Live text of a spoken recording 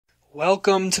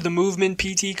Welcome to the Movement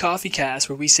PT Coffee Cast,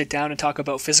 where we sit down and talk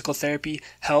about physical therapy,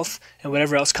 health, and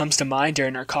whatever else comes to mind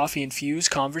during our coffee-infused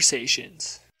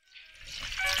conversations.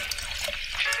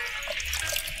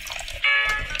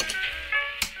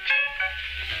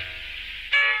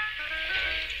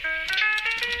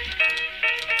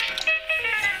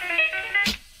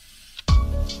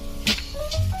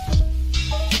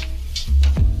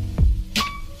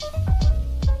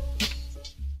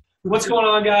 What's going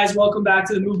on, guys? Welcome back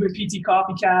to the Movement PT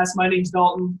Coffee Cast. My name's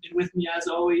Dalton, and with me, as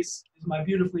always, is my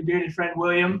beautifully bearded friend,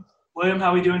 William. William,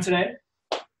 how are we doing today?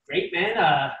 Great,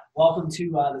 man. Welcome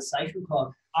to the Cypher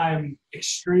Club. I'm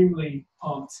extremely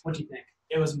pumped. What do you think?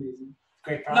 It was amazing.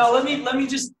 Great process. No, let me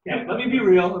be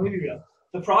real.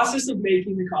 The process of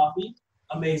making the coffee,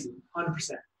 amazing,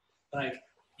 100%. Like,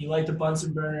 you light the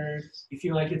Bunsen burner. You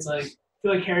feel like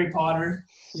Harry Potter.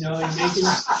 You know, like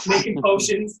making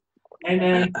potions, and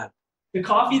then the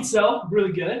coffee itself,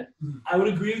 really good. I would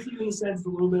agree with you in the sense it's a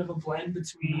little bit of a blend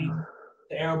between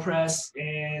the AeroPress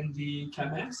and the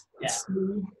Chemex. Yeah. It's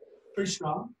smooth, pretty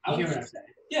strong. You hear what I'm saying?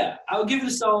 Yeah, I would give it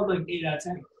a solid like 8 out of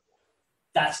 10.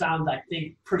 That sounds, I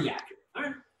think, pretty accurate. All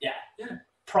right. Yeah.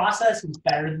 Process is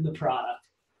better than the product.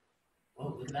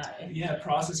 Oh, look at that. Eh? Yeah,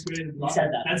 process graded. You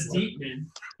said that. That's deep, man.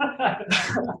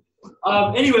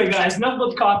 Anyway, guys, enough about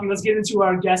the coffee. Let's get into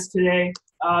our guest today.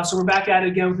 So we're back at it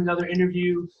again with another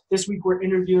interview. This week we're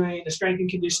interviewing a strength and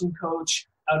conditioning coach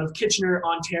out of Kitchener,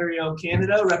 Ontario,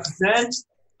 Canada. Represent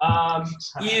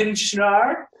Ian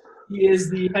Schnarr. He is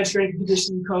the head strength and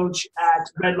conditioning coach at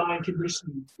Redline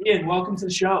Conditioning. Ian, welcome to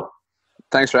the show.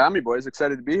 Thanks for having me, boys.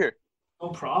 Excited to be here. No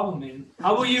problem, man.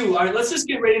 How about you? All right, let's just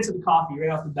get right into the coffee right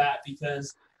off the bat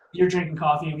because you're drinking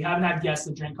coffee and we haven't had guests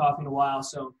that drink coffee in a while.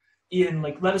 So, Ian,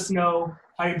 let us know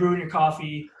how you're brewing your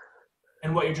coffee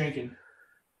and what you're drinking.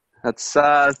 That's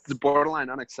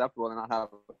borderline unacceptable to not have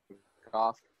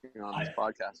coffee on this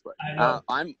podcast. But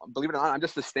I'm, believe it or not, I'm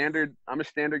just a standard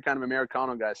kind of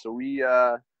Americano guy. So we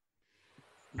got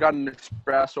an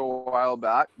espresso a while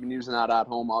back. Been using that at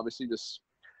home, obviously. Just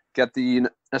get the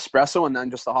espresso and then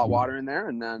just the hot water in there.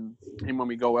 And then when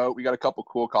we go out, we got a couple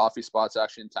cool coffee spots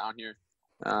actually in town here.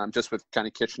 Just with kind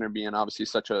of Kitchener being obviously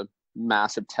such a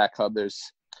massive tech hub,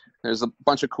 there's a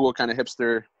bunch of cool kind of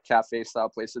hipster cafe style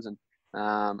places. And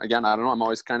again, I don't know, I'm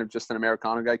always kind of just an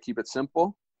Americano guy, keep it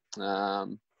simple.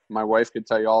 My wife could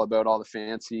tell you all about all the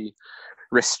fancy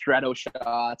ristretto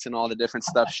shots and all the different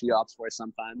stuff she opts for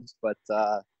sometimes, but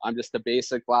I'm just a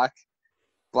basic black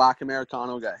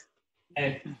Americano guy.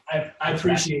 Hey, I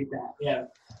appreciate that. Yeah.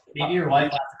 Maybe your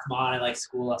wife will have to come on and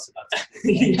school us about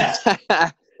that.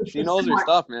 Yeah. She knows her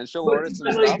stuff, man. She'll order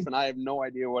some stuff, and I have no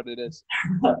idea what it is.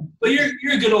 But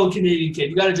you're a good old Canadian kid.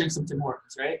 You got to drink some Tim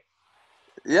Hortons, right?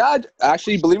 Yeah,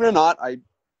 actually, believe it or not, I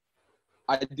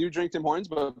do drink Tim Hortons,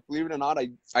 but believe it or not,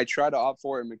 I try to opt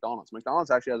for it at McDonald's. McDonald's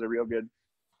actually has a real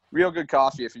good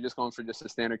coffee if you're just going for just a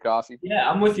standard coffee. Yeah,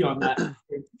 I'm with you on that.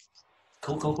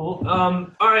 Cool.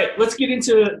 All right, let's get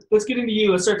into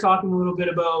you. Let's start talking a little bit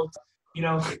about,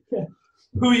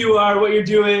 who you are, what you're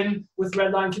doing with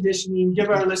Redline Conditioning. Give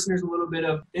our listeners a little bit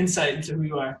of insight into who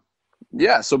you are.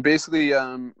 Yeah, so basically,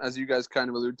 as you guys kind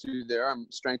of alluded to there, I'm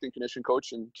strength and conditioning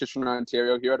coach in Kitchener,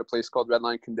 Ontario here at a place called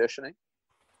Redline Conditioning.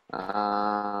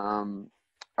 Our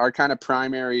kind of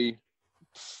primary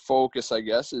focus, I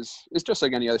guess, is just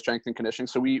like any other strength and conditioning.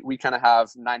 So we kind of have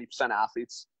 90%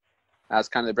 athletes as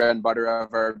kind of the bread and butter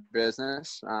of our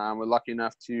business. We're lucky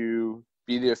enough to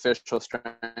be the official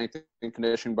strength and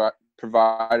conditioning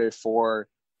provider for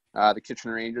the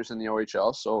Kitchener Rangers in the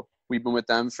OHL. So we've been with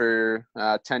them for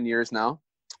 10 years now.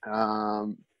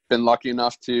 Been lucky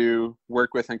enough to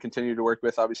work with and continue to work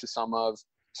with obviously some of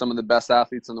the best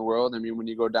athletes in the world. I mean, when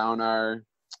you go down our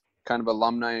kind of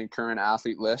alumni and current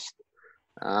athlete list,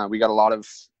 we got a lot of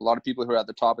people who are at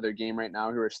the top of their game right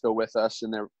now who are still with us in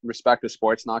their respective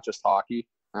sports, not just hockey.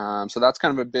 So that's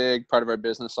kind of a big part of our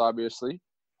business, obviously.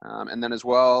 And then as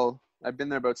well, I've been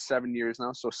there about 7 years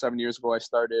now. So 7 years ago, I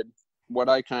started what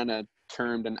I kind of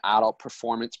termed an adult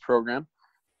performance program.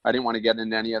 I didn't want to get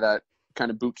into any of that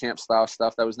kind of boot camp style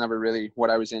stuff. That was never really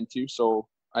what I was into. So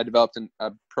I developed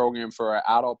a program for our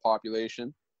adult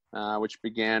population, which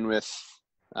began with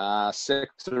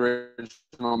 6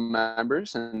 original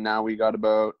members. And now we got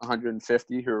about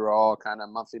 150 who are all kind of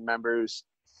monthly members,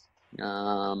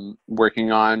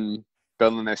 working on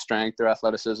building their strength, their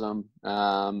athleticism,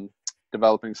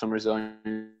 developing some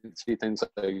resiliency, things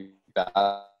like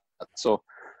that. So,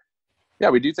 yeah,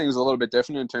 we do things a little bit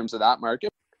different in terms of that market.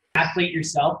 Athlete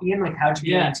yourself, Ian? How'd you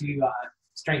get into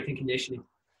strength and conditioning?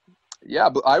 Yeah,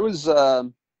 but I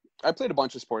played a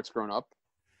bunch of sports growing up,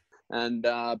 and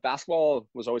basketball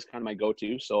was always kind of my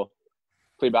go-to. So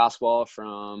played basketball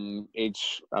from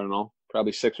age, I don't know,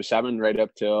 probably 6 or 7 right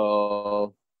up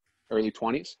till early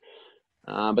 20s.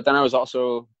 But then I was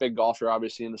also a big golfer,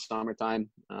 obviously, in the summertime.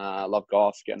 I love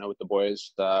golf, getting out with the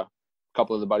boys. A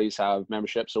couple of the buddies have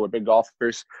memberships, so we're big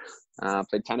golfers.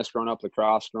 Played tennis growing up,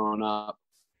 lacrosse growing up,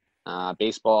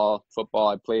 baseball, football.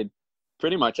 I played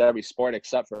pretty much every sport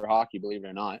except for hockey, believe it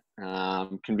or not.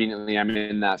 Conveniently, I'm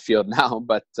in that field now,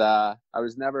 but I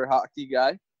was never a hockey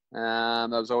guy. That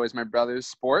was always my brother's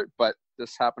sport, but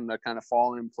this happened to kind of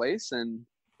fall in place, and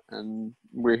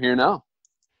we're here now.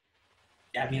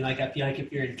 Yeah, I mean, like, I feel like if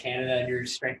you're in Canada and you're a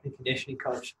strength and conditioning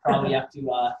coach, probably have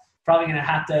to probably gonna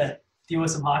have to deal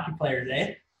with some hockey players,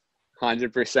 eh?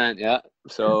 100%, yeah.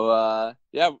 So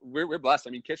yeah, we're blessed.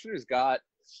 I mean,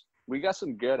 we got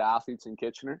some good athletes in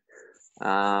Kitchener,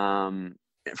 from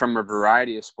a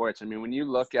variety of sports. I mean, when you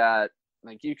look at,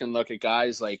 like, you can look at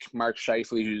guys like Mark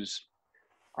Scheifele, who's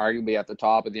arguably at the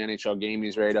top of the NHL game.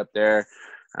 He's right up there.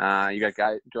 You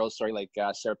got girls, like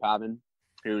Sarah Pavin,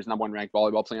 who's #1 ranked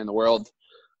volleyball player in the world.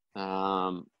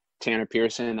 Tanner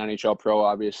Pearson, NHL pro,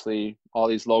 obviously. All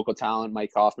these local talent,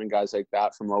 Mike Hoffman, guys like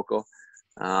that from local.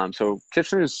 So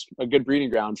Kitchener's a good breeding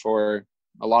ground for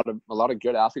a lot of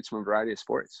good athletes from a variety of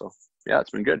sports. So yeah,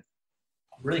 it's been good.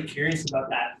 I'm really curious about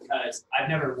that because I've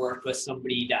never worked with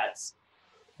somebody that's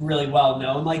really well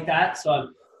known like that. So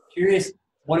I'm curious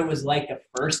what it was like the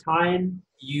first time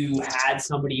you had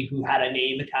somebody who had a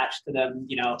name attached to them.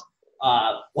 You know,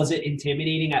 was it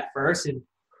intimidating at first, and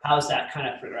how's that kind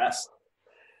of progressed?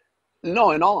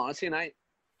 No, in all honesty, and I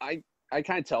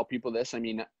kind of tell people this. I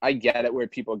mean, I get it where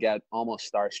people get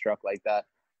almost starstruck like that.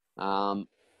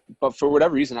 But for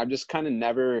whatever reason, I've just kind of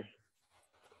never,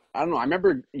 I don't know. I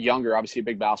remember younger, obviously a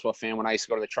big basketball fan. When I used to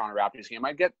go to the Toronto Raptors game,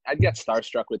 I'd get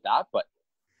starstruck with that. But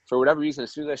for whatever reason,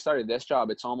 as soon as I started this job,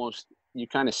 it's almost, you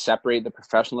kind of separate the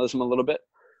professionalism a little bit.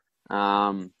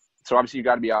 So obviously you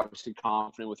got to be obviously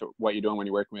confident with what you're doing when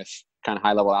you're working with kind of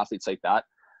high level athletes like that.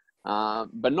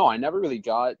 But no, I never really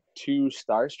got too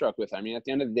starstruck with it. I mean, at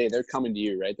the end of the day, they're coming to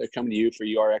you, right? They're coming to you for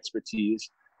your expertise,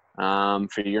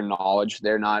 for your knowledge.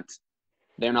 They're not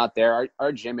there.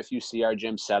 Our gym, if you see our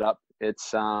gym setup,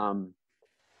 it's not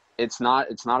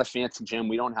a fancy gym.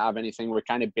 We don't have anything. We're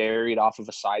kind of buried off of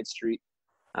a side street.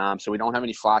 So we don't have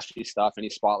any flashy stuff, any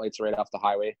spotlights right off the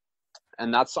highway.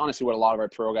 And that's honestly what a lot of our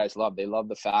pro guys love. They love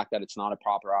the fact that it's not a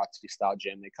paparazzi style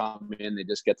gym. They come in, they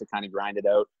just get to kind of grind it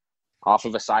out off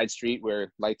of a side street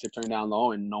where lights are turned down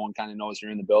low and no one kind of knows you're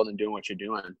in the building doing what you're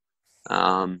doing.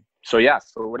 So yeah,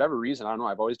 for whatever reason, I don't know,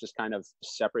 I've always just kind of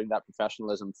separated that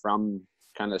professionalism from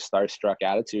kind of starstruck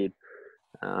attitude.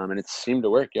 And it seemed to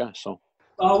work. Yeah. So.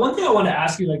 One thing I wanted to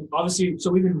ask you, like, obviously,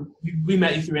 so we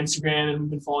met you through Instagram, and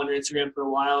we've been following your Instagram for a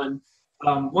while. And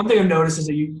one thing I've noticed is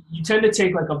that you tend to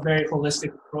take like a very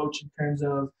holistic approach in terms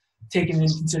of taking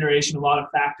into consideration a lot of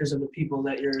factors of the people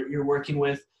that you're working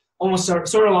with, almost sort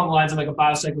of along the lines of like a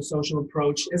biopsychosocial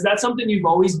approach. Is that something you've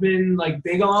always been like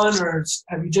big on, or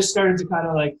have you just started to kind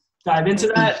of like dive into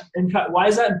that? And why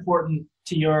is that important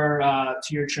to your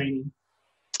training?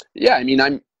 Yeah, I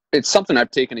mean, it's something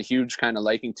I've taken a huge kind of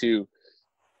liking to.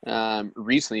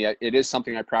 Recently, it is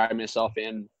something I pride myself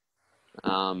in,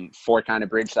 for kind of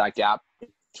bridge that gap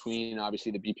between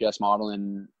obviously the BPS model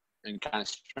and kind of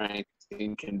strength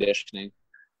and conditioning.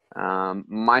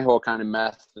 My whole kind of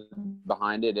method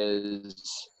behind it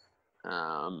is,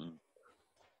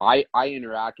 I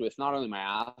interact with not only my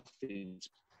athletes,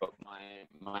 but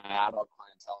my adult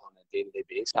clientele on a day-to-day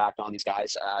basis. Pack on these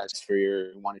guys as for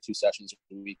your 1 or 2 sessions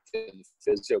a week in the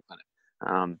physio clinic.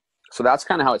 So that's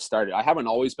kind of how it started. I haven't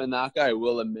always been that guy, I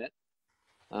will admit.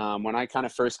 When I kind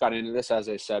of first got into this, as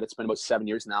I said, it's been about 7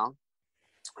 years now.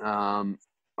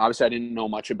 Obviously, I didn't know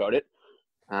much about it.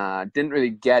 Didn't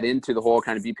really get into the whole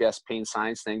kind of BPS pain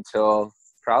science thing till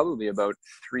probably about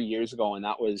 3 years ago, and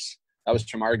that was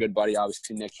from our good buddy,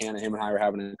 obviously Nick Hanna. Him and I were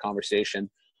having a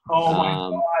conversation. Oh my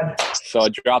God! So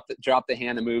drop the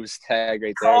hand that moves tag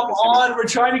right there. Come on, we're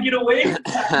trying to get away from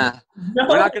that. No.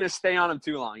 We're not going to stay on him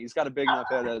too long. He's got a big enough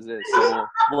head as is, so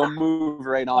we'll move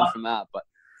right on from that.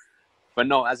 But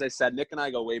no, as I said, Nick and I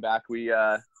go way back. We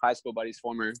high school buddies,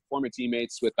 former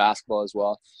teammates with basketball as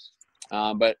well.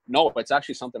 But no, it's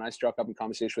actually something I struck up in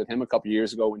conversation with him a couple of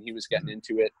years ago when he was getting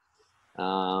into it.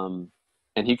 And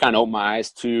he kind of opened my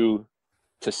eyes to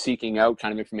seeking out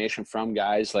kind of information from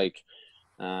guys like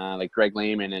Greg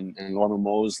Lehman and Norman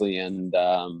Mosley and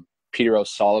Peter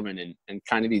O'Sullivan and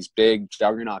kind of these big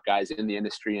juggernaut guys in the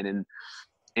industry and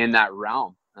in that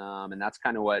realm. And that's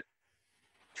kind of what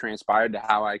transpired to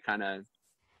how I kind of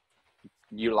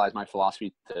utilize my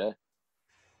philosophy today.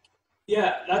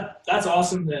 Yeah, that's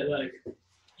awesome that like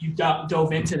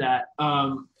dove into that.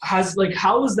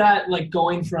 How was that like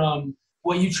going from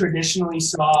what you traditionally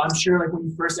saw? I'm sure like when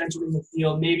you first entered in the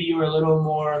field, maybe you were a little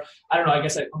more, I don't know, I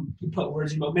guess I put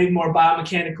words in, but maybe more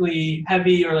biomechanically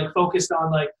heavy or like focused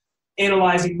on like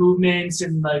analyzing movements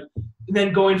and like,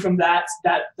 then going from that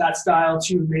style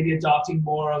to maybe adopting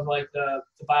more of like the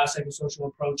biopsychosocial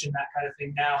approach and that kind of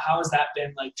thing now. How has that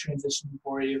been like transitioning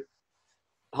for you?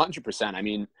 100%. I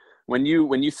mean, when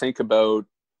you think about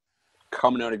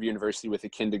coming out of university with a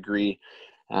kin degree,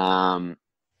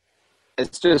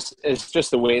 it's just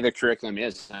the way the curriculum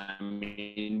is. I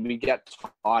mean, we get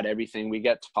taught everything. We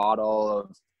get taught all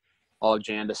of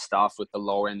Janda's stuff with the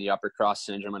lower and the upper cross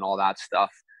syndrome and all that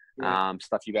stuff.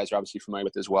 Stuff you guys are obviously familiar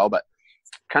with as well. But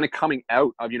kind of coming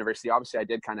out of university, obviously I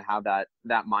did kind of have that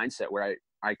mindset where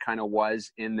I kind of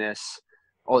was in this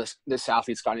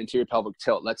athlete's got anterior pelvic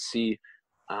tilt. Let's see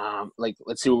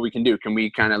let's see what we can do. Can we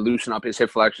kind of loosen up his hip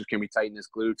flexors? Can we tighten his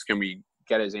glutes? Can we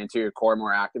get his anterior core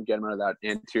more active, get him out of that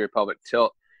anterior pelvic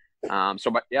tilt?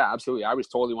 But yeah, absolutely. I was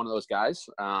totally one of those guys.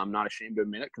 I'm not ashamed to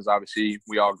admit it, because obviously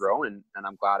we all grow, and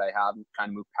I'm glad I have kind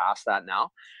of moved past that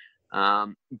now.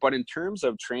 But in terms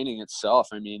of training itself,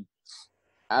 I mean,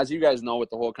 as you guys know, with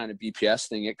the whole kind of BPS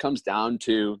thing, it comes down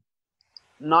to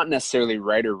not necessarily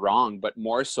right or wrong, but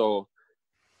more so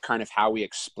kind of how we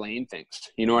explain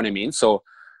things. You know what I mean? So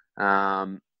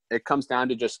it comes down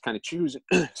to just kind of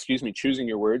choosing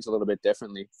your words a little bit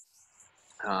differently.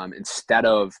 Instead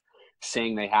of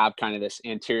saying they have kind of this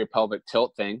anterior pelvic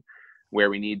tilt thing where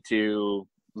we need to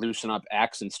loosen up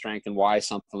X and strengthen Y,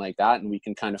 something like that. And we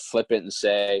can kind of flip it and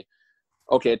say,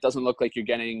 okay, it doesn't look like you're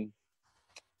getting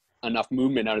enough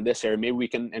movement out of this area. Maybe we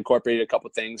can incorporate a couple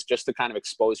of things just to kind of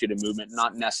expose you to movement,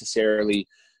 not necessarily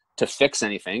to fix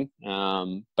anything,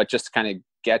 but just to kind of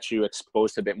get you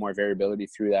exposed to a bit more variability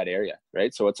through that area,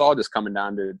 right? So it's all just coming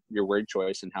down to your word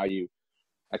choice and how you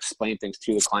explain things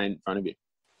to the client in front of you.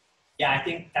 Yeah, I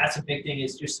think that's a big thing,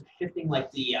 is just shifting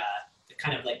like the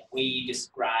kind of like way you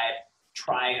describe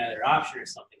trying another option or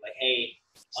something. Like, hey,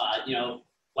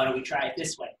 why don't we try it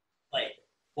this way? Like,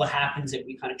 what happens if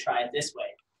we kind of try it this way?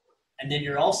 And then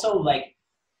you're also like,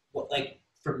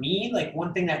 for me, like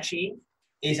one thing that changed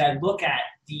is I look at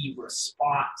the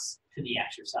response to the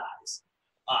exercise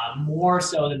more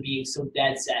so than being so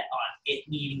dead set on it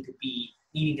needing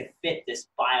to fit this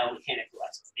biomechanical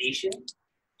explanation.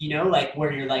 Like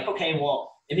where you're like, okay,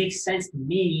 well, it makes sense to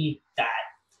me that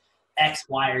X,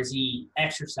 Y, or Z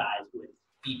exercise would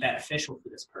be beneficial for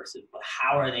this person, but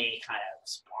how are they kind of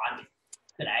responding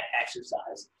to that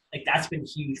exercise? Like, that's been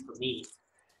huge for me,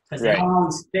 because they don't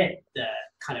always fit the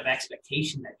kind of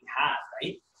expectation that you have,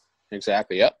 right?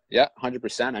 Exactly. Yep. Yeah.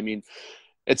 100%. I mean,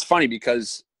 it's funny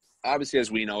because obviously,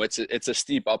 as we know, it's a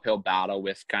steep uphill battle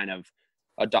with kind of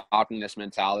adopting this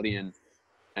mentality and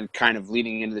kind of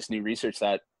leading into this new research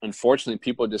that unfortunately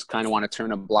people just kind of want to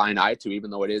turn a blind eye to,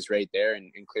 even though it is right there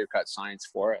in clear-cut science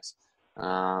for us.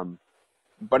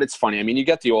 But it's funny. I mean, you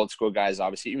get the old school guys,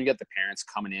 obviously, you get the parents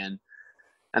coming in,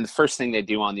 and the first thing they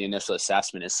do on the initial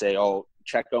assessment is say, oh,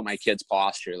 check out my kid's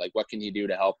posture. Like, what can you do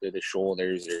to help with his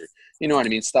shoulders, or, you know what I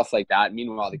mean? Stuff like that.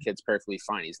 Meanwhile, the kid's perfectly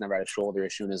fine. He's never had a shoulder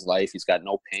issue in his life. He's got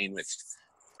no pain with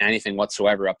anything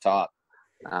whatsoever up top.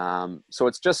 So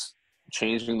it's just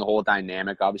changing the whole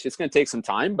dynamic. Obviously, it's going to take some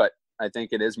time, but I think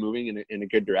it is moving in a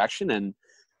good direction. And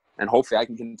hopefully I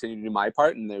can continue to do my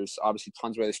part. And there's obviously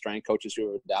tons of other strength coaches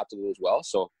who have adapted it as well.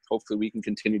 So hopefully we can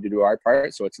continue to do our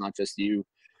part. So it's not just you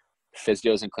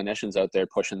physios and clinicians out there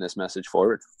pushing this message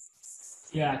forward.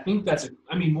 Yeah, I think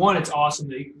one, it's awesome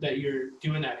that you're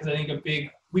doing that, because I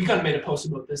think we kind of made a post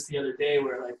about this the other day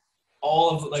where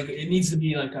like it needs to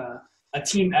be like a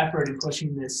team effort in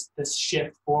pushing this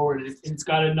shift forward. It's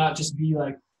got to not just be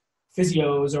like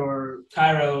physios or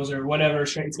chiros or whatever.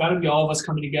 It's got to be all of us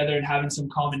coming together and having some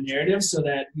common narratives so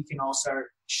that we can all start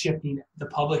shifting the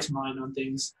public's mind on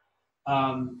things.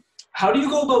 How do you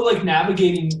go about like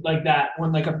navigating like that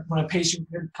when a patient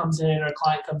comes in or a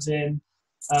client comes in,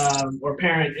 or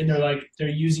parent, and they're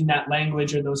using that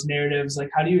language or those narratives? Like,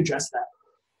 how do you address that?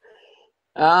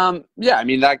 Yeah, I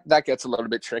mean, that gets a little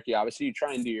bit tricky. Obviously, you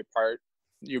try and do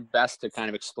your best to kind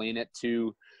of explain it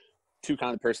to kind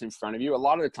of the person in front of you. A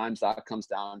lot of the times that comes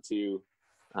down to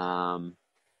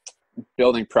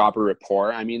building proper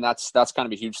rapport. I mean, that's kind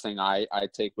of a huge thing I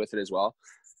take with it as well.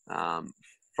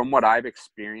 From what I've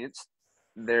experienced,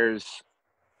 there's,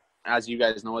 as you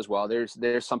guys know as well,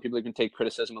 there's some people who can take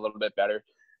criticism a little bit better.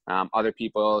 Other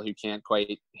people who can't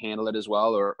quite handle it as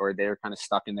well, or they're kind of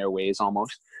stuck in their ways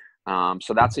almost.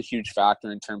 So that's a huge factor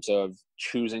in terms of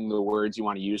choosing the words you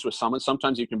want to use with someone.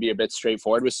 Sometimes you can be a bit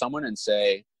straightforward with someone and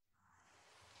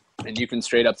you can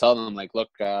straight up tell them, like, look,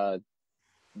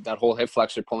 that whole hip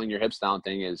flexor pulling your hips down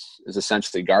thing is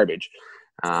essentially garbage.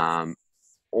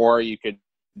 Or you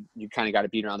kind of got to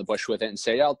beat around the bush with it and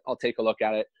say, I'll take a look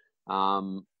at it.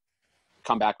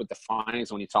 Come back with the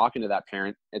findings when you're talking to that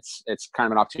parent. It's kind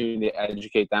of an opportunity to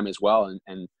educate them as well,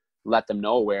 and let them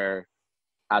know where,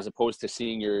 as opposed to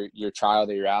seeing your child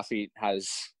or your athlete has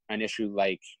an issue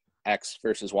like X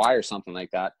versus Y or something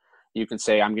like that, you can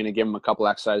say, I'm going to give him a couple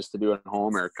exercises to do at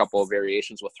home, or a couple of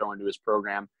variations we'll throw into his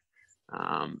program.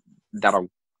 That'll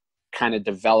kind of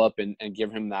develop and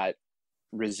give him that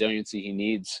resiliency he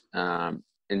needs,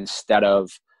 instead of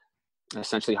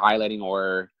essentially highlighting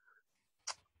or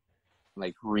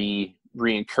like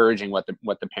re-encouraging what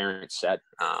the parents said.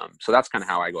 So that's kind of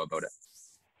how I go about it.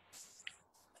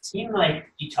 It seemed like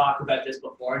you talked about this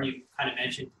before, and you kind of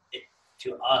mentioned it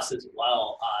to us as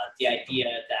well. The idea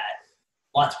that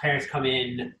lots of parents come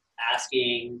in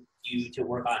asking you to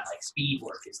work on like speed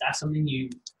work. Is that something you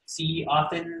see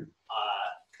often?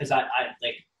 Because I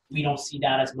like, we don't see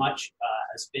that as much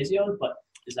as physios, but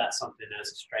is that something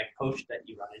as a strength coach that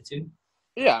you run into?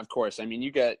 Yeah, of course. I mean, you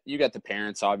get the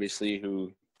parents obviously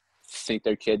who think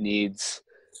their kid needs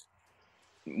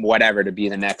whatever to be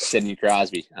the next Sidney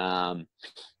Crosby.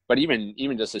 But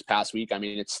even just this past week, I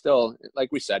mean, it's still, like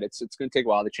we said, it's going to take a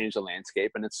while to change the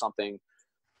landscape. And it's something,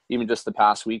 even just the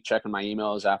past week, checking my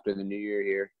emails after the new year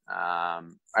here, I've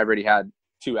already had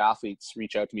 2 athletes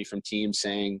reach out to me from teams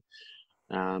saying,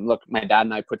 look, my dad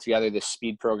and I put together this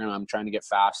speed program. I'm trying to get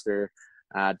faster.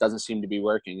 It doesn't seem to be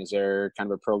working. Is there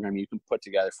kind of a program you can put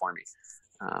together for me?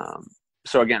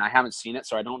 So again, I haven't seen it,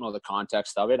 so I don't know the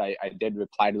context of it. I did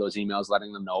reply to those emails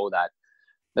letting them know that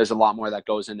there's a lot more that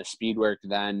goes into speed work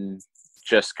than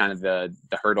just kind of the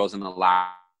hurdles and the lap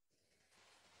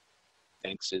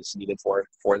thinks is needed for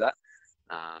that.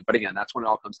 But again, that's when it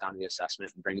all comes down to the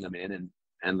assessment and bringing them in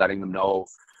and letting them know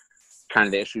kind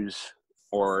of the issues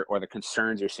or the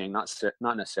concerns you're seeing, not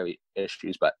necessarily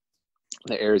issues, but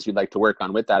the areas you'd like to work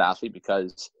on with that athlete,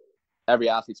 because every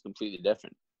athlete's completely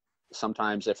different.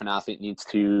 Sometimes if an athlete needs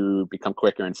to become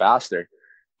quicker and faster,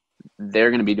 they're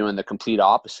going to be doing the complete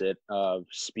opposite of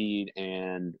speed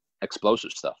and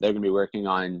explosive stuff. They're going to be working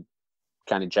on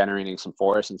kind of generating some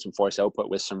force and some force output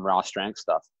with some raw strength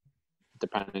stuff,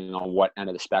 depending on what end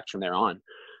of the spectrum they're on,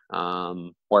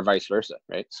 or vice versa,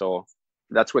 right? So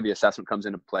that's where the assessment comes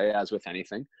into play, as with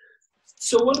anything.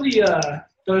 So one of the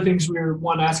other things we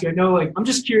want to ask you, I know, like, I'm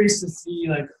just curious to see,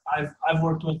 like, I've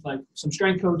worked with like some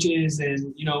strength coaches,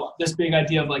 and this big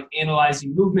idea of like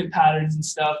analyzing movement patterns and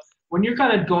stuff. When you're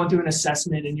kind of going through an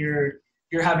assessment and you're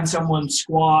having someone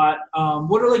squat,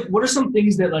 what are some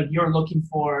things that like you're looking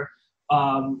for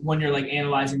when you're like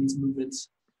analyzing these movements?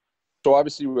 So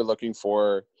obviously we're looking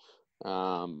for,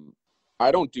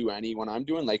 I don't do any when I'm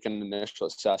doing like an initial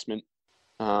assessment.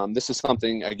 This is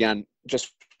something, again,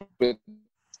 just with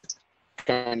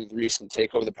kind of the recent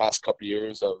take over the past couple of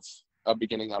years of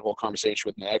beginning that whole conversation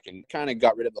with Nick, and kind of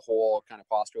got rid of the whole kind of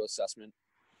postural assessment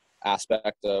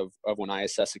aspect of when I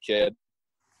assess a kid.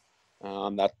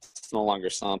 That's no longer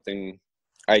something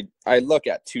I look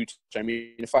at too. I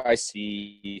mean, if I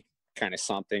see kind of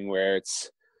something where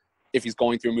if he's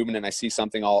going through movement and I see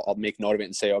something, I'll make note of it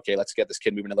and say, okay, let's get this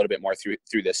kid moving a little bit more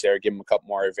through this area, give him a couple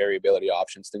more variability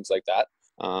options, things like that.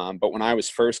 But when I was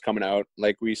first coming out,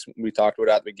 like we talked about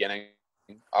at the beginning,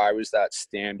 I was that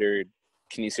standard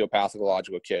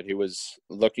kinesiopathological kid who was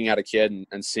looking at a kid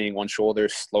and seeing one shoulder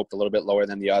sloped a little bit lower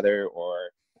than the other, or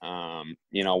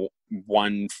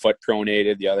one foot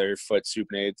pronated, the other foot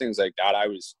supinated, things like that.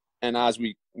 And as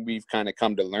we've kind of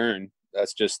come to learn,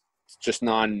 that's just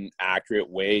not an accurate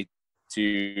way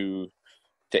to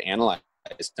analyze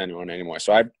anyone anymore.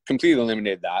 So I've completely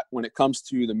eliminated that. When it comes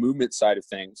to the movement side of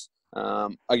things,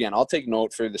 again, I'll take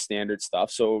note for the standard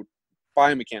stuff. So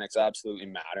biomechanics absolutely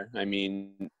matter. I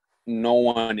mean, no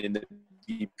one in the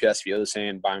DPS field is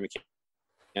saying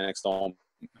biomechanics don't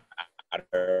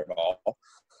matter at all.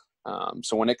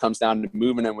 So when it comes down to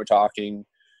movement and we're talking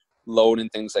load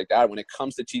and things like that, when it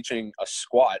comes to teaching a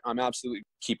squat, I'm absolutely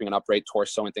keeping an upright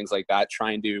torso and things like that,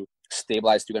 trying to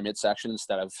stabilize through their midsection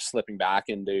instead of slipping back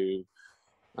into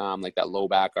like that low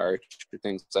back arch or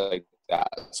things like that.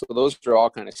 So those are all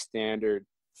kind of standard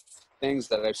things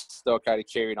that I've still kind of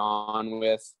carried on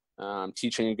with.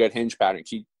 Teaching a good hinge pattern,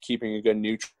 keeping a good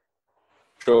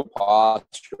neutral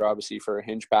posture, obviously, for a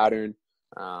hinge pattern,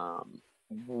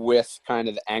 with kind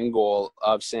of the end goal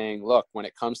of saying, look, when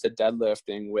it comes to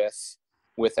deadlifting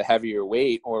with a heavier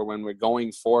weight, or when we're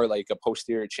going for like a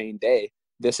posterior chain day,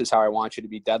 this is how I want you to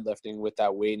be deadlifting with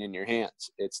that weight in your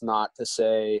hands. It's not to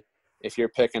say if you're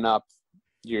picking up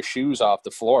your shoes off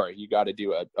the floor, you got to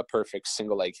do a perfect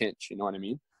single leg hinge. You know what I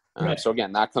mean? Right. So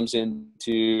again, that comes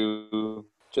into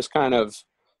just kind of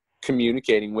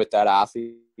communicating with that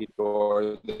athlete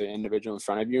or the individual in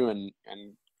front of you and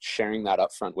sharing that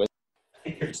up front with. I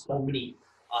think there's so many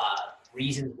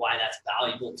reasons why that's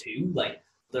valuable too. Like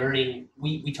learning,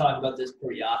 we talk about this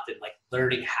pretty often, like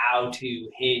learning how to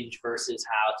hinge versus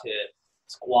how to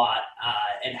squat,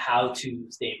 and how to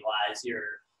stabilize your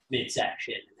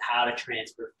midsection and how to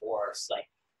transfer force, like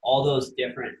all those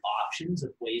different options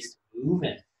of ways to move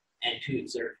and to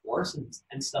exert force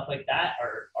and stuff like that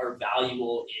are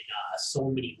valuable in so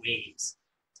many ways.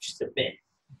 Just a bit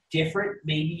different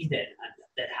maybe than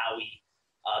how we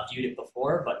viewed it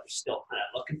before, but we're still kind of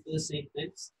looking for the same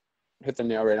things. Hit the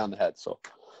nail right on the head. So,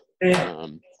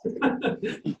 another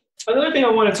thing I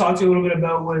want to talk to you a little bit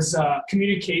about was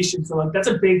communication. So like that's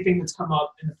a big thing that's come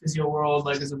up in the physio world,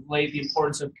 like as of late, the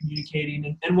importance of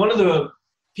communicating. And one of the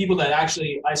people that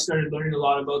actually I started learning a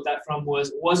lot about that from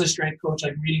was a strength coach,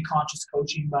 like Reading Conscious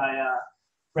Coaching by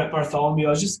Brett Bartholomew. I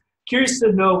was just curious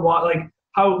to know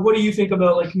what do you think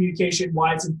about like communication,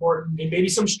 why it's important, and maybe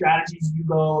some strategies you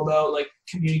go about like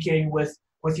communicating with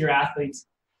your athletes.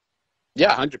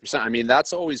 Yeah, 100%. I mean,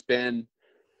 that's always been,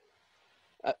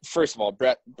 first of all,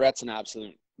 Brett's an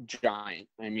absolute giant.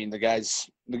 I mean, the guy's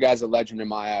a legend in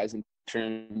my eyes in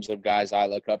terms of guys I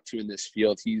look up to in this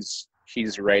field. He's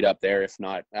right up there, if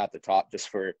not at the top, just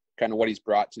for kind of what he's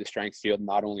brought to the strength field,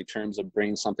 not only in terms of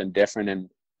bringing something different and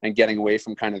getting away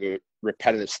from kind of the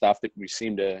repetitive stuff that we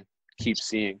seem to keep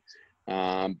seeing,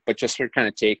 but just for kind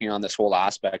of taking on this whole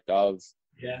aspect of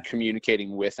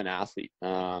communicating with an athlete.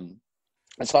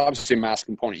 It's obviously a massive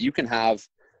component. You can have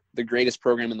the greatest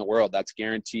program in the world that's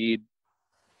guaranteed,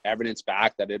 evidence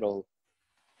back that it'll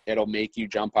make you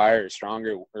jump higher or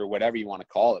stronger or whatever you want to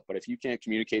call it. But if you can't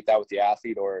communicate that with the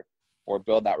athlete or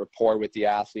build that rapport with the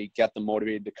athlete, get them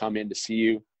motivated to come in to see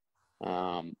you,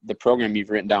 the program you've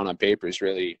written down on paper is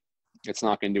really, it's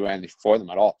not going to do anything for them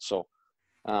at all. So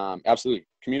absolutely,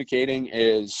 communicating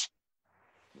is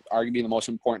arguably the most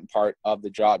important part of the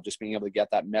job, just being able to get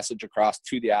that message across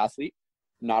to the athlete,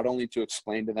 not only to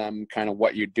explain to them kind of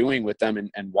what you're doing with them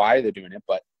and why they're doing it,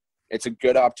 but it's a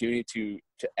good opportunity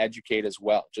to educate as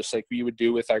well, just like we would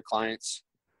do with our clients,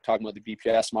 talking about the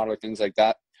BPS model or things like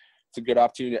that. It's a good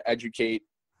opportunity to educate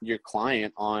your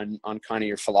client on kind of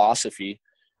your philosophy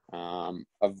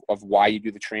of why you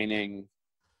do the training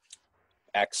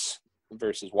X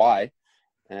versus Y,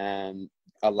 and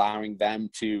allowing them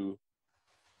to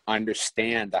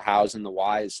understand the hows and the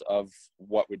whys of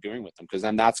what we're doing with them, because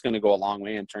then that's going to go a long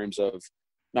way in terms of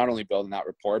not only building that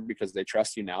rapport because they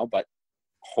trust you now, but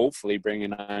hopefully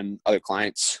bringing on other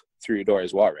clients through your door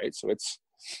as well, right? So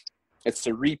it's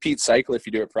a repeat cycle if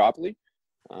you do it properly,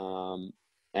 and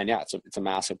yeah, it's a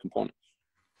massive component.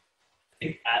 I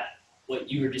think that what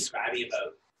you were describing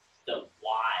about the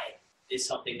why is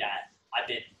something that I've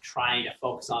been trying to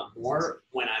focus on more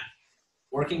when I'm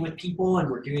working with people and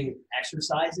we're doing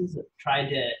exercises. I've tried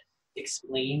to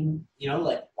explain,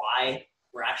 like why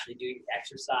we're actually doing the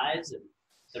exercise and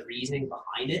the reasoning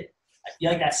behind it. I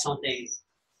feel like that's something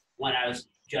when I was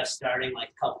just starting like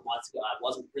a couple months ago, I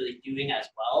wasn't really doing as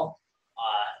well.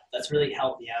 That's really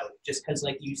helped me out, just because,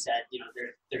 like you said,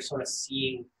 they're sort of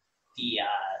seeing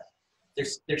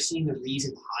they're seeing the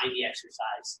reason behind the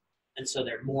exercise, and so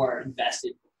they're more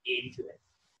invested into it.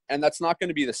 And that's not going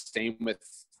to be the same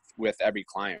with every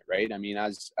client, right? I mean,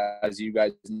 as you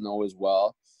guys know as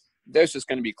well, there's just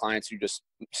going to be clients who just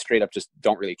straight up just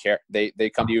don't really care. They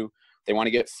come to you, they want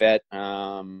to get fit.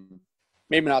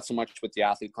 Maybe not so much with the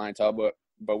athlete clientele,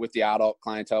 but with the adult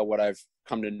clientele, what I've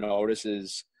come to notice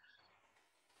is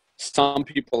some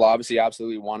people obviously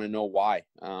absolutely want to know why.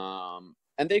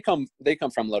 And they come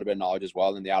from a little bit of knowledge as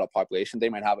well in the adult population. They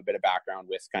might have a bit of background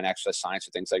with kind of exercise science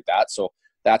or things like that. So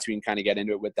that's where you can kind of get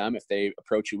into it with them if they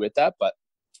approach you with that. But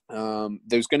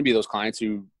there's going to be those clients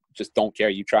who just don't care.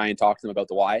 You try and talk to them about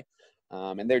the why,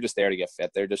 and they're just there to get fit.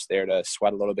 They're just there to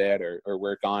sweat a little bit or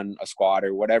work on a squat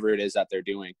or whatever it is that they're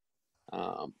doing.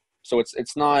 So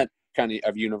it's not kind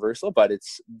of universal, but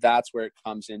that's where it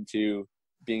comes into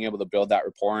being able to build that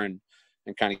rapport and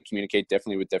kind of communicate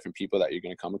differently with different people that you're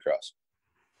going to come across.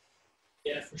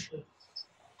 Yeah, for sure.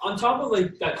 On top of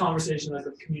like that conversation, like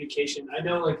of communication, I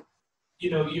know like,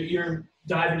 you're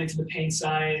diving into the pain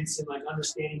science and like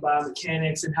understanding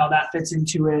biomechanics and how that fits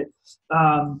into it.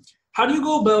 How do you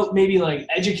go about maybe like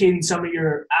educating some of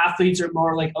your athletes or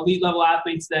more like elite level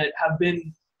athletes that have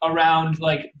been around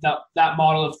like that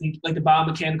model of thinking, like the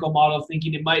biomechanical model of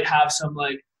thinking? It might have some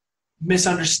like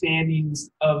misunderstandings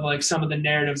of like some of the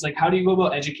narratives. Like, how do you go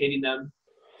about educating them?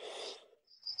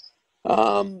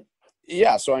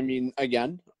 Yeah. So, I mean,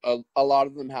 again, a lot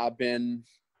of them have been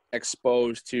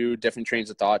exposed to different trains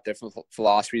of thought, different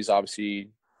philosophies, obviously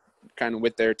kind of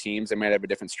with their teams. They might have a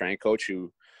different strength coach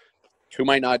who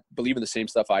might not believe in the same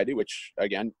stuff I do, which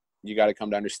again, you got to come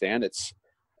to understand. It's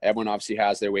everyone obviously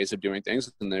has their ways of doing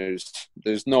things, and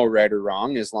there's no right or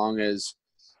wrong, as long as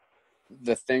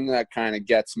the thing that kind of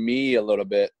gets me a little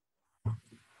bit,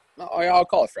 I'll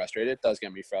call it frustrated. It does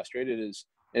get me frustrated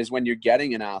is when you're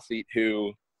getting an athlete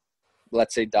who,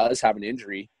 let's say, does have an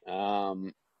injury.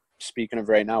 Speaking of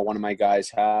right now, one of my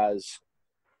guys has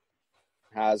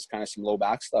kind of some low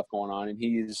back stuff going on, and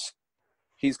he has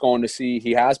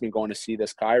been going to see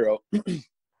this chiro.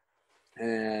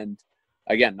 And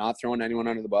again, not throwing anyone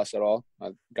under the bus at all.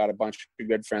 I've got a bunch of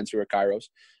good friends who are chiros.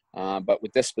 But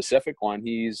with this specific one,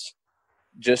 he's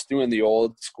just doing the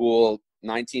old school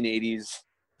 1980s.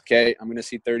 Okay, I'm going to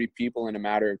see 30 people in a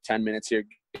matter of 10 minutes here.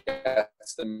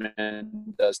 Gets them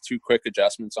in, does 2 quick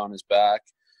adjustments on his back,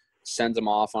 sends him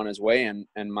off on his way.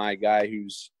 And my guy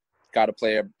who's got to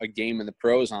play a game in the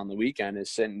pros on the weekend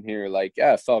is sitting here like,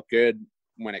 yeah, it felt good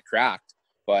when it cracked.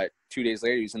 But 2 days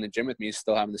later, he's in the gym with me. He's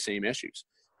still having the same issues.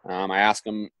 I ask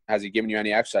him, has he given you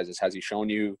any exercises? Has he shown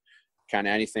you kind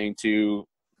of anything to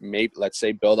maybe, let's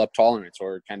say, build up tolerance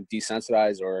or kind of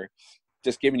desensitize, or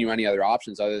just giving you any other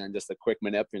options other than just a quick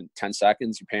manip in 10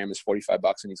 seconds? You pay him his $45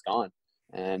 and he's gone.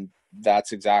 And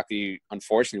that's exactly,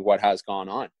 unfortunately, what has gone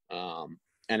on.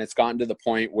 And it's gotten to the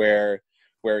point where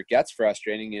it gets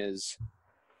frustrating is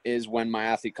when my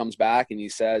athlete comes back and he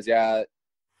says, yeah,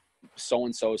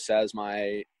 so-and-so says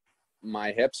my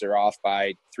hips are off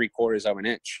by 3/4 of an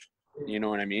inch. You know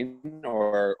what I mean?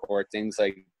 Or things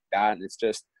like that. And it's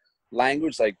just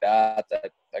language like that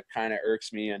kind of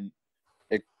irks me. And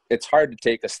it's hard to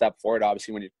take a step forward,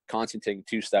 obviously, when you're constantly taking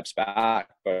 2 steps back.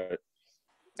 But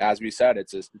as we said,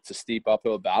 it's a steep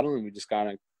uphill battle, and we just got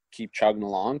to keep chugging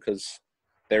along, because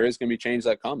there is going to be change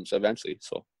that comes eventually.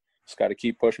 So just got to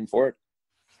keep pushing forward.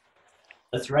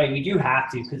 That's right. We do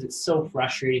have to, because it's so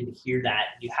frustrating to hear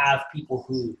that. You have people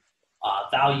who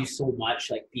value so much,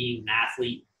 like being an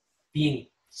athlete, being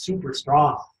super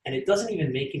strong, and it doesn't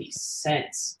even make any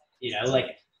sense,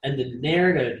 and the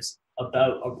narratives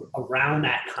around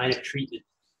that kind of treatment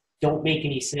don't make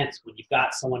any sense when you've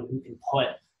got someone who can put,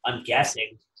 I'm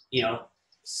guessing,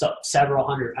 several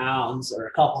hundred pounds or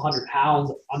a couple hundred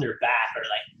pounds on their back, or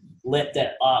like lift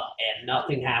it up and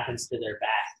nothing happens to their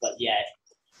back, but yet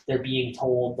they're being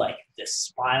told like this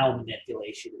spinal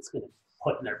manipulation is going to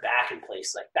put their back in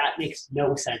place. Like, that makes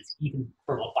no sense, even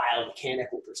from a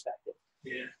biomechanical perspective.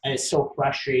 Yeah. And it's so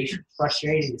frustrating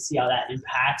to see how that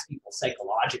impacts people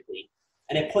psychologically.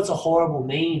 And it puts a horrible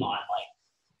name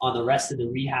on the rest of the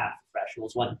rehab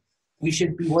professionals when we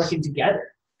should be working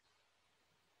together.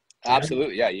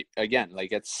 Absolutely. Yeah. Again,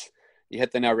 like, you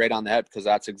hit the nail right on the head, because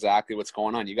that's exactly what's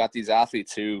going on. You got these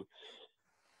athletes who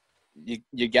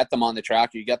you get them on the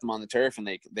track, you get them on the turf, and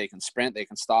they can sprint, they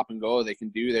can stop and go, they can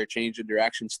do their change of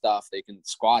direction stuff, they can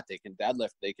squat, they can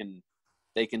deadlift, they can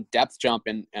depth jump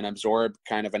and absorb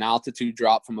kind of an altitude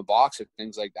drop from a box or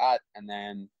things like that. And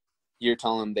then you're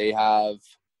telling them they have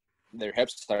their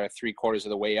hips that are 3/4 of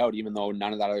the way out, even though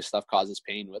none of that other stuff causes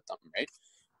pain with them, right?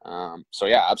 So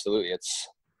yeah, absolutely.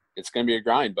 It's going to be a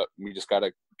grind, but we just got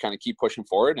to kind of keep pushing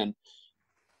forward. And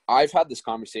I've had this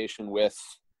conversation with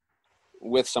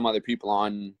some other people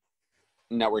on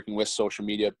networking with social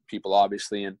media people,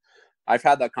 obviously. And I've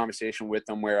had that conversation with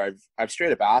them where I've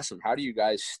straight up asked them, how do you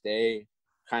guys stay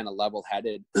kind of level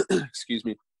headed, excuse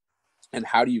me. And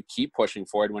how do you keep pushing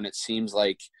forward when it seems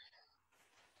like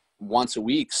once a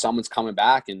week someone's coming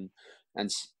back and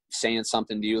saying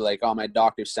something to you like, oh, my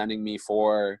doctor's sending me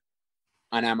for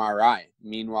an MRI.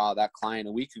 Meanwhile, that client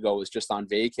a week ago was just on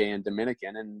vacay in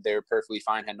Dominican and they were perfectly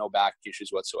fine, had no back issues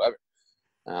whatsoever.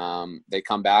 They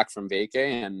come back from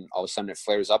vacay and all of a sudden it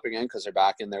flares up again because they're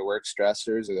back in their work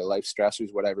stressors or their life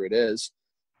stressors, whatever it is.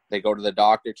 They go to the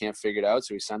doctor, can't figure it out,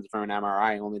 so he sends it for an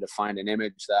MRI only to find an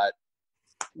image that,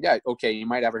 yeah, okay, you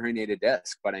might have a herniated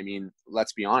disc, but I mean,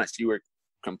 let's be honest, you were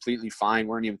completely fine,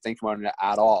 weren't even thinking about it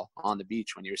at all on the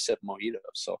beach when you were sipping mojitos.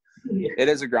 So it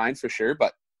is a grind for sure,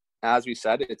 but as we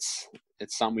said, it's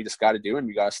something we just got to do, and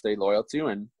we got to stay loyal to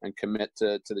and commit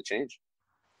to the change.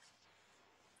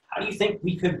 How do you think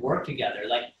we could work together?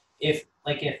 If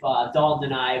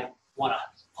Dalton and I want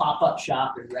to pop up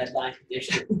shop in Redline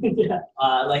Conditioning, Yeah.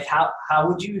 How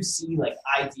would you see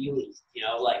ideally,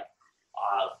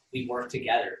 we work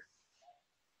together?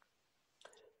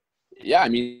 Yeah, I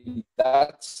mean,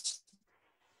 that's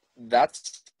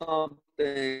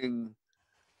something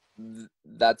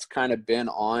that's kind of been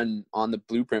on the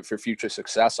blueprint for future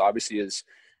success, obviously,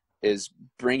 is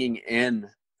bringing in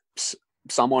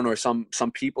someone or some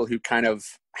people who kind of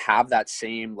have that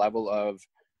same level of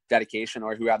dedication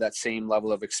or who have that same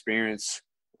level of experience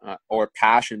or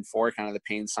passion for kind of the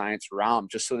pain science realm,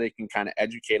 just so they can kind of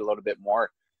educate a little bit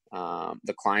more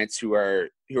the clients who are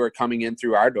coming in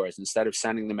through our doors, instead of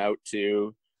sending them out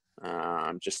to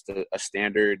just a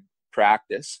standard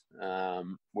practice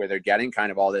where they're getting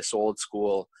kind of all this old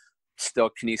school, still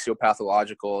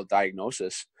kinesiopathological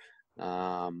diagnosis.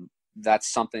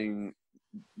 That's something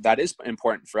that is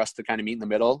important for us to kind of meet in the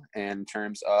middle in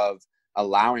terms of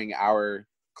allowing our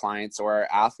clients or our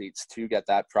athletes to get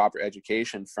that proper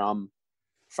education from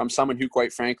someone who,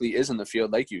 quite frankly, is in the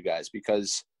field like you guys.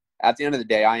 Because at the end of the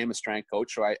day, I am a strength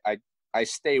coach, so I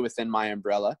stay within my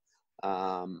umbrella.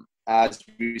 As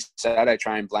we said, I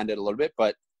try and blend it a little bit,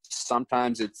 but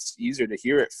sometimes it's easier to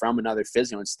hear it from another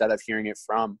physio instead of hearing it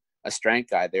from a strength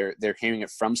guy. They're hearing it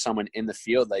from someone in the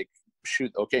field, like,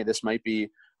 shoot, okay, this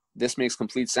makes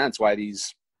complete sense why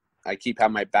I keep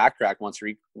having my back crack once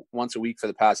a week for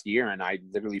the past year, and I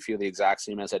literally feel the exact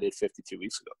same as I did 52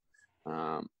 weeks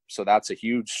ago. So that's a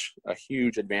huge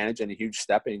advantage and a huge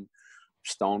stepping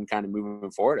stone kind of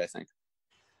moving forward, I think.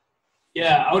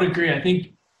 Yeah, I would agree. I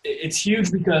think it's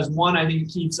huge because, one, I think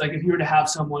it keeps, like, if you were to have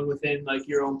someone within, like,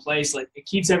 your own place, like, it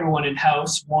keeps everyone in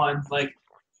house. One, like,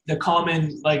 the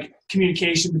common, like,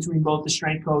 communication between both the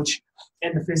strength coach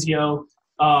and the physio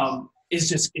is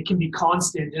just, it can be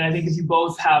constant. And I think if you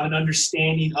both have an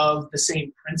understanding of the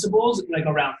same principles, like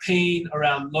around pain,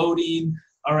 around loading,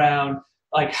 around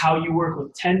like how you work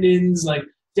with tendons, like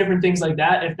different things like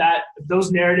that, if those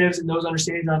narratives and those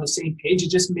understandings are on the same page, it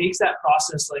just makes that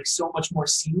process like so much more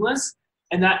seamless.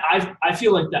 And that I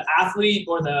feel like the athlete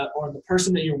or the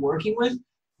person that you're working with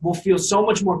will feel so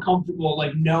much more comfortable,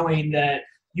 like, knowing that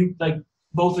you, like,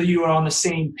 both of you are on the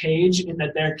same page and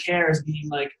that their care is being,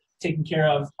 like, taken care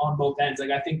of on both ends.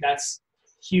 Like, I think that's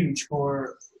huge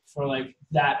for like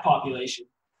that population.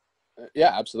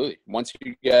 Yeah, absolutely. Once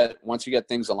you get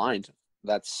things aligned,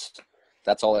 that's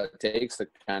all it takes to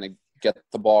kind of get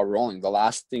the ball rolling. The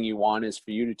last thing you want is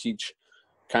for you to teach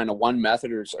kind of one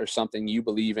method or something you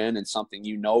believe in and something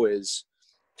you know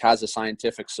has a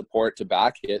scientific support to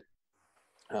back it.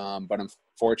 But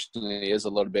unfortunately, it is a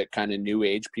little bit kind of new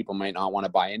age. People might not want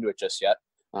to buy into it just yet.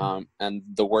 And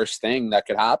the worst thing that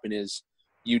could happen is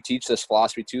you teach this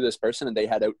philosophy to this person and they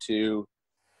head out to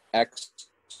X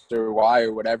or Y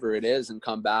or whatever it is and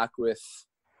come back with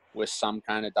some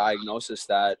kind of diagnosis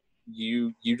that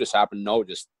you just happen to know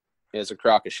just is a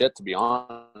crock of shit, to be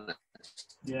honest.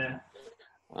 Yeah.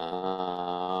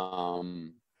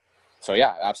 So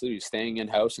yeah, absolutely. Staying in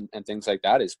house and things like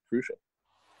that is crucial.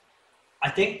 I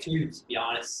think too, to be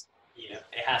honest, it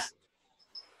has,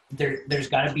 there's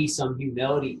got to be some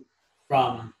humility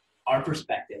from our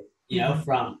perspective,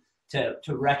 from to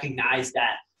recognize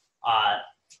that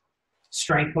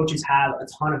strength coaches have a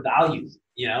ton of value,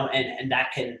 and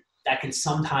that can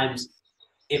sometimes,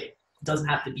 it doesn't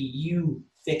have to be you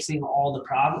fixing all the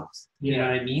problems. You know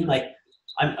what I mean? Like,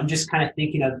 I'm just kind of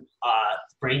thinking of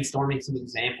brainstorming some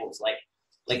examples. Like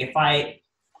if I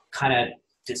kind of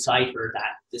decipher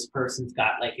that this person's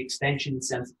got like extension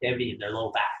sensitivity in their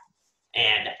low back,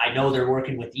 and I know they're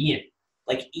working with Ian.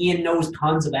 Like, Ian knows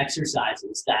tons of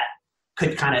exercises that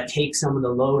could kind of take some of the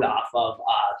load off of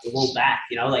the low back.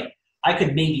 Like, I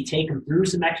could maybe take them through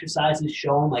some exercises,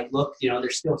 show them, like, look,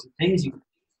 there's still some things you can do.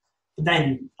 But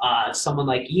then someone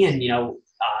like Ian,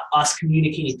 us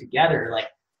communicating together, like,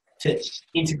 to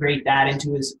integrate that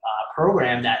into his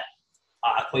program that,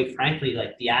 quite frankly,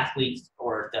 like, the athletes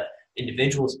or the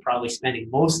individuals probably spending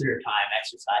most of their time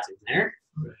exercising there.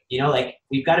 Right. Like,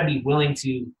 we've got to be willing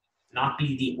to not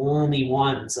be the only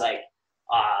ones, like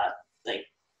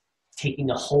taking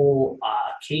the whole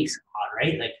case on,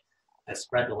 right? Like, let's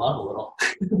spread the love a little.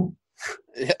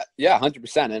 Yeah,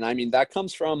 100%. And I mean, that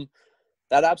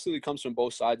absolutely comes from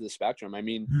both sides of the spectrum. I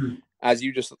mean, as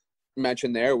you just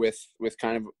mentioned there, with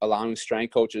kind of allowing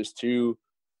strength coaches to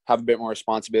have a bit more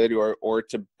responsibility or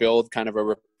to build kind of a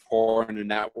rapport and a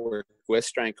network with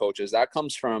strength coaches, that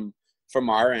comes from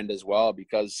our end as well.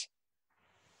 Because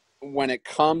when it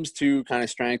comes to kind of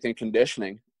strength and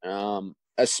conditioning,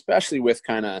 especially with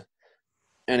kind of,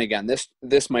 and again,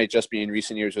 this might just be in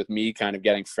recent years with me kind of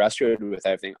getting frustrated with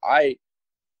everything. I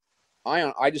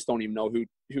just don't even know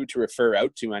who to refer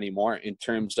out to anymore in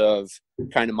terms of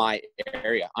kind of my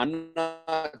area. I'm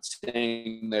not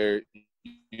saying they're,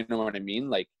 you know what I mean?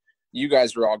 Like, you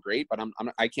guys are all great, but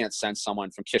I can't send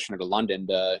someone from Kitchener to London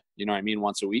to, you know what I mean,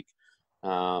 once a week.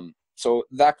 So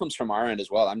that comes from our end as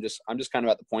well. I'm just kind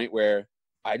of at the point where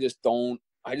I just don't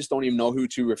even know who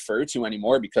to refer to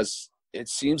anymore, because it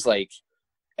seems like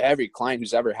every client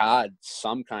who's ever had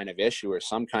some kind of issue or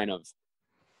some kind of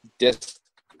discomfort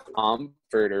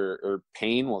discomfort or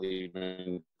pain, we'll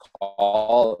even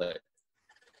call it,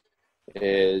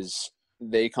 is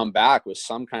they come back with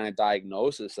some kind of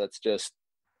diagnosis that's just,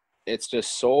 it's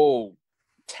just so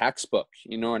textbook,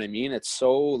 you know what I mean? It's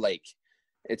so like,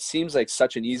 it seems like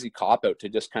such an easy cop out to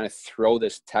just kind of throw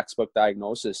this textbook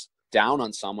diagnosis down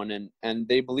on someone, and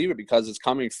they believe it because it's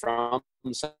coming from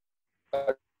such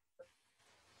a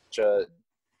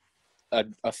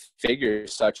figure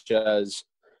such as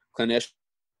clinicians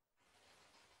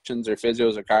or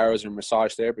physios or chiros or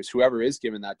massage therapists, whoever is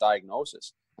given that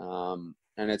diagnosis. And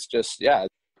it's just,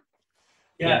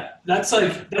 Yeah, that's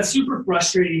super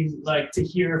frustrating, like, to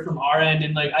hear from our end.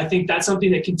 And like, I think that's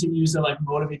something that continues to like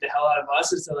motivate the hell out of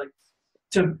us, is to like,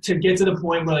 to get to the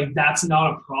point where like, that's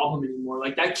not a problem anymore.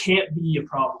 Like, that can't be a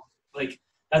problem. Like,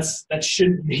 that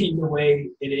shouldn't be the way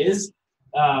it is.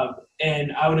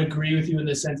 And I would agree with you in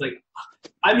the sense, like,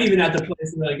 I'm even at the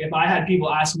place where like, if I had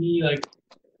people ask me, like,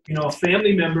 you know, a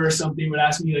family member or something would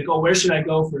ask me like, oh, where should I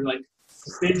go for like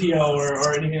physio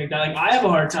or anything like that? Like, I have a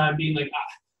hard time being like,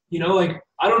 you know, like,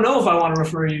 I don't know if I want to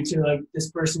refer you to like this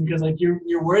person, because like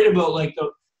you're worried about like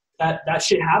that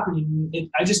shit happening.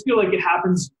 I just feel like it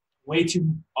happens way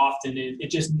too often, and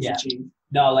it just needs to change.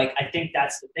 No, like, I think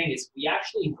that's the thing, is we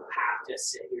actually have to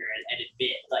sit here and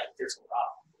admit like there's a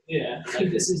problem. Yeah.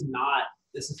 Like, this is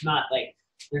not like,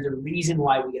 there's a reason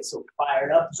why we get so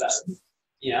fired up about it.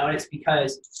 You know, and it's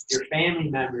because your family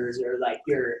members or like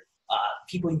your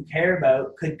people you care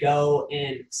about could go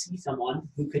and see someone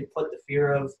who could put the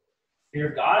fear of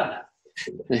God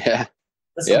in them. Yeah.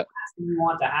 That's the last thing you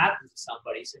want to happen to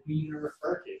somebody. So who are you going to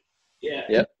refer to? Yeah.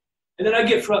 Yep. And then I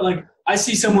get like, I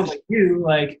see someone like you,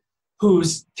 like,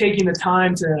 who's taking the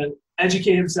time to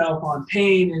educate himself on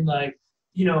pain and like,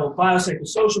 you know,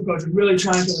 biopsychosocial approach, and really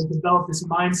trying to like develop this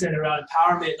mindset around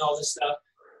empowerment and all this stuff.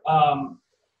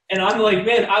 And I'm like,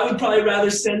 man, I would probably rather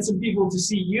send some people to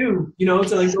see you, you know,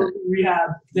 to like go to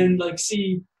rehab, than like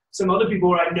see some other people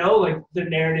where I know like the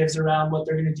narratives around what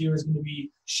they're going to do is going to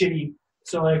be shitty.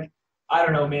 So like, I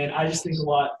don't know, man. I just think a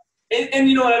lot. And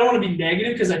you know, I don't want to be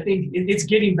negative, because I think it's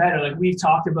getting better. Like, we've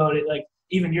talked about it, like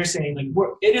even you're saying, like,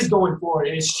 it is going forward.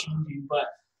 It is changing, but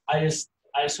I just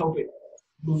hope it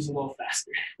moves a little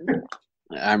faster.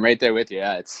 I'm right there with you.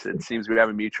 Yeah, it seems we have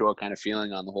a mutual kind of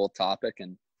feeling on the whole topic,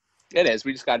 and it is.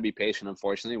 We just got to be patient,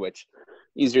 unfortunately, which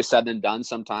easier said than done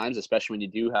sometimes, especially when you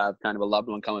do have kind of a loved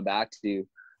one coming back to you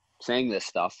saying this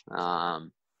stuff.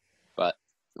 But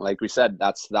like we said,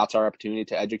 that's our opportunity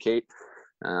to educate.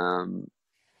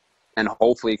 And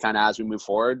hopefully kind of as we move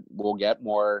forward, we'll get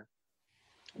more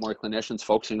clinicians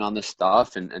focusing on this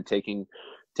stuff and taking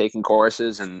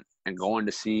courses and going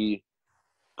to see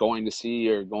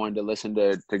or going to listen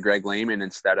to Greg Lehman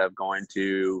instead of going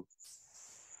to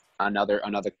another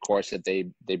course that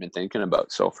they've been thinking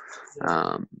about. So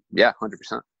yeah,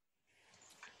 100%.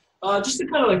 Just to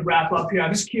kind of like wrap up here,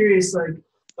 I'm just curious, like,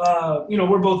 you know,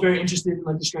 we're both very interested in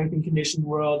like the strength and conditioning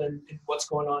world and what's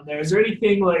going on there. Is there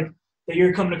anything like that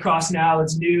you're coming across now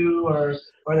that's new or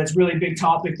that's really big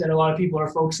topic that a lot of people are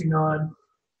focusing on?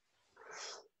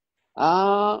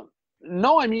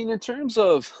 No, I mean, in terms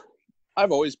of,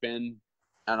 I've always been,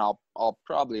 and I'll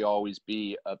probably always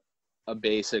be a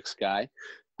basics guy.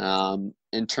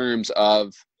 In terms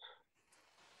of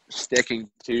sticking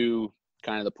to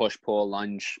kind of the push, pull,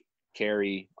 lunge,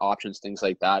 carry options, things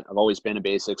like that. I've always been a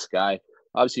basics guy.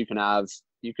 Obviously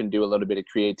you can do a little bit of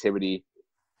creativity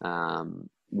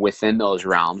within those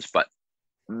realms, but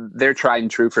they're tried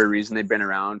and true for a reason. They've been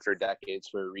around for decades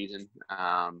for a reason.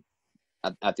 At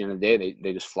the end of the day,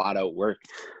 they just flat out work.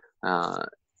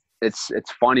 It's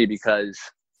funny because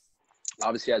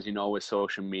obviously, as you know, with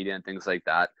social media and things like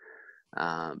that,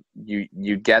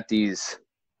 you get these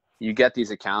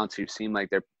accounts who seem like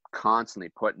they're constantly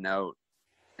putting out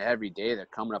every day. They're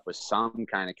coming up with some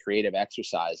kind of creative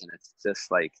exercise, and it's just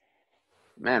like,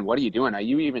 man, what are you doing? Are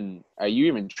you even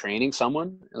training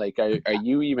someone? Like, are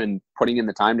you even putting in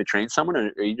the time to train someone,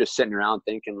 or are you just sitting around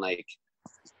thinking like,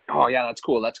 oh yeah, that's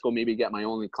cool, let's go maybe get my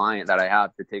only client that I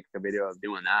have to take a video of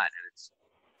doing that?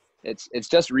 And it's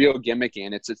just real gimmicky,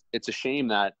 and it's a shame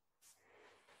that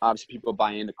obviously people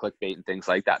buy into clickbait and things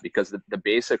like that, because the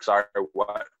basics are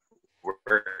what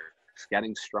works.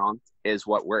 Getting strong is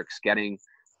what works.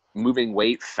 Moving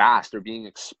weight fast or being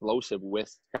explosive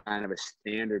with kind of a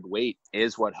standard weight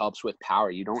is what helps with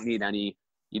power. You don't need any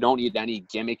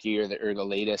gimmicky or the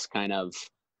latest kind of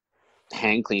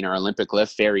hang clean or Olympic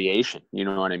lift variation. You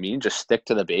know what I mean? Just stick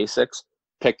to the basics,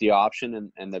 pick the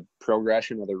option and the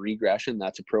progression or the regression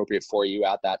that's appropriate for you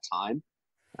at that time.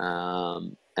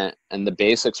 And the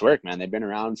basics work, man. They've been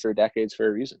around for decades for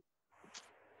a reason.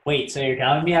 Wait, so you're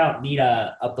telling me I don't need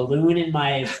a balloon in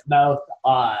my mouth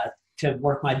to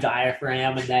work my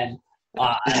diaphragm and then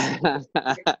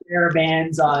air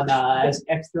bands on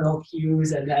external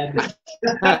cues and then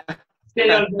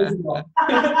stay invisible.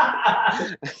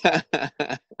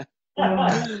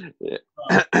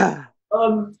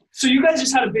 So you guys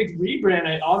just had a big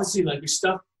rebrand. Obviously, like your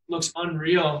stuff looks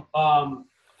unreal.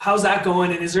 How's that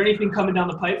going? And is there anything coming down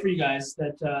the pipe for you guys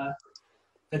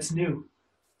that's new?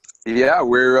 Yeah,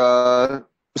 we're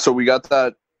so we got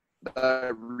that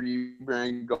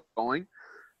rebrand going.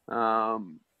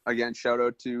 Again, shout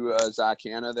out to Zach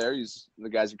Hanna there. The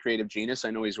guy's a creative genius. I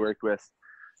know he's worked with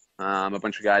a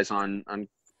bunch of guys on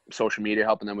social media,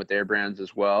 helping them with their brands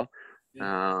as well.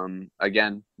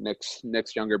 Again,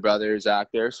 Nick's younger brother, Zach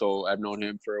there. So I've known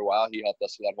him for a while. He helped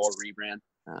us with that whole rebrand.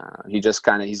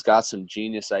 He's got some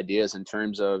genius ideas in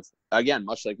terms of, again,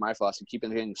 much like my philosophy,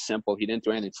 keeping things simple. He didn't do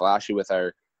anything flashy with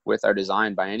our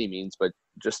design by any means, but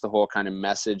just the whole kind of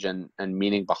message and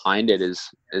meaning behind it is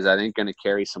I think going to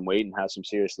carry some weight and have some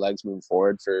serious legs moving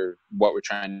forward for what we're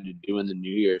trying to do in the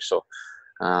new year. So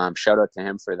shout out to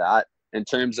him for that. In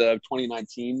terms of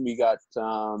 2019,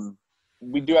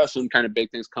 we do have some kind of big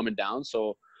things coming down.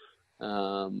 So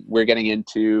we're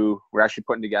actually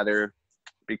putting together,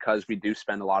 because we do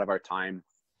spend a lot of our time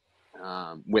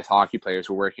with hockey players,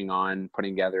 we're working on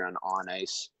putting together an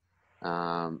on-ice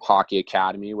hockey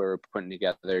academy where we're putting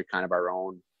together kind of our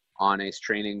own on-ice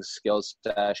training skills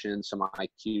sessions, some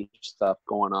IQ stuff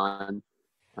going on.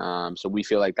 So we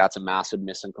feel like that's a massive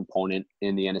missing component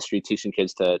in the industry, teaching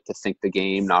kids to think the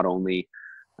game, not only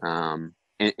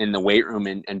in the weight room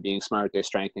and being smart with their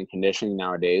strength and conditioning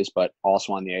nowadays, but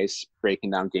also on the ice, breaking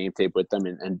down game tape with them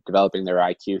and developing their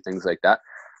IQ, things like that.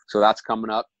 So that's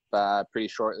coming up pretty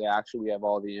shortly. Actually, we have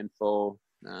all the info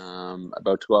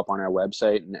about to go up on our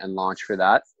website and launch for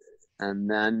that. And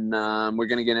then we're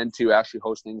going to get into actually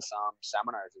hosting some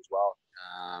seminars as well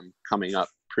coming up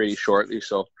pretty shortly.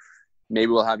 So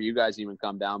maybe we'll have you guys even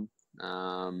come down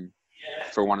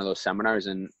for one of those seminars.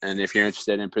 And if you're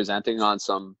interested in presenting on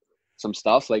some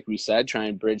stuff, like we said, try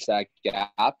and bridge that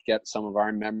gap, get some of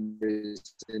our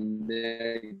members in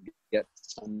there, get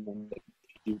some of the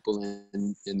people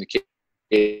in the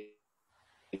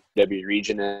KW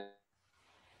region in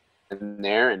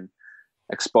there, and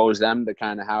expose them to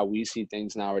kind of how we see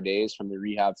things nowadays from the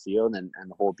rehab field and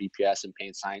the whole BPS and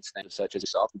pain science thing, such as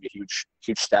yourself, would be a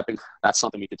huge step. And that's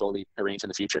something we could totally arrange in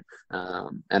the future.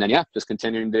 And then, just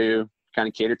continuing to kind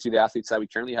of cater to the athletes that we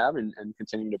currently have and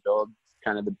continuing to build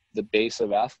kind of the base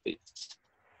of athletes.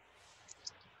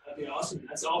 That'd be awesome.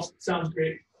 That's all sounds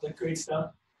great. Like great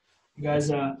stuff. You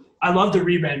guys, I love the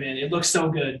rebrand, man. It looks so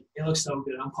good.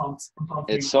 I'm pumped.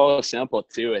 It's so simple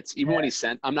too. It's even when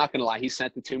I'm not gonna lie, he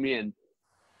sent it to me and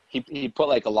he put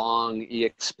like he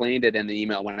explained it in the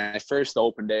email. When I first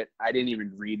opened it, I didn't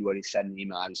even read what he said in the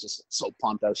email. I was just so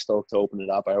pumped. I was stoked to open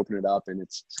it up. I opened it up and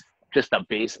it's just a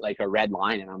base, like a red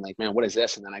line. And I'm like, man, what is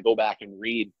this? And then I go back and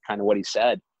read kind of what he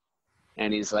said.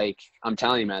 And he's like, I'm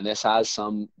telling you, man, this has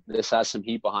some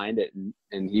heat behind it.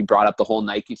 And he brought up the whole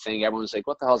Nike thing. Everyone's like,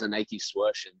 what the hell is a Nike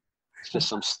swoosh? And it's just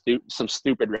some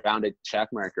stupid rounded check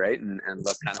mark, right? And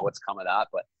look kind of what's come of that.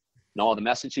 But no, the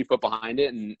message he put behind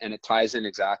it and it ties in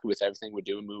exactly with everything we're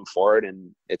doing moving forward.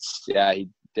 And he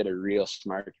did a real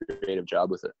smart, creative job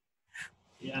with it.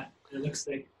 Yeah, it looks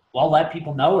like. Well, let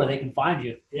people know where they can find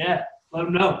you. Yeah, let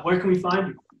them know. Where can we find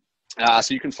you?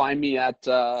 So you can find me at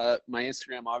my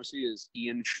Instagram, obviously, is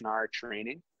Ian Schnarr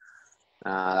Training.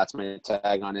 That's my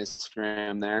tag on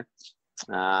Instagram there.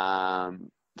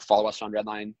 Follow us on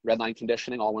Redline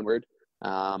Conditioning, all one word,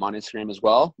 on Instagram as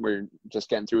well. We're just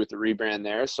getting through with the rebrand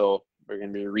there, so we're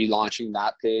going to be relaunching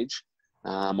that page.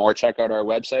 Or check out our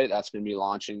website. That's going to be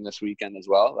launching this weekend as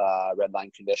well,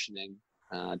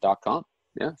 redlineconditioning.com.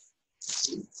 Yeah.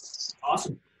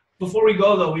 Awesome. Before we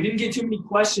go, though, we didn't get too many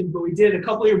questions, but we did. A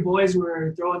couple of your boys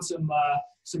were throwing some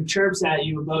chirps at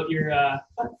you about your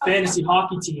fantasy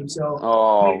hockey team. So,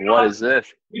 what is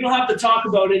this? We don't have to talk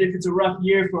about it if it's a rough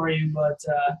year for you, but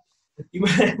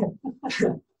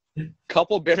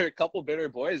couple bitter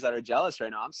boys that are jealous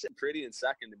right now. I'm sitting pretty in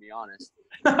second, to be honest,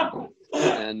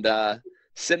 and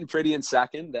sitting pretty in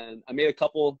second. And I made a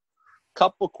couple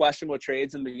questionable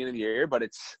trades in the beginning of the year, but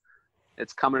it's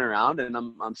coming around, and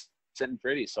I'm sitting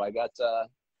pretty. So I got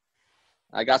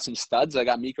some studs. I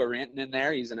got Mikko Rantanen in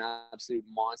there. He's an absolute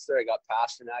monster. I got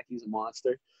Pasternak. He's a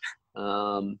monster.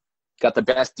 Got the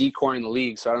best decor in the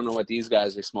league. So I don't know what these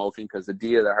guys are smoking, because the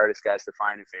D are the hardest guys to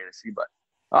find in fantasy, but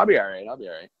I'll be all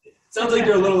right. Sounds like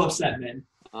they're a little upset, man.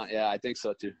 Yeah, I think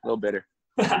so too. A little bitter.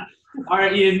 All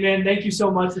right, Ian, man, thank you so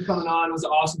much for coming on. It was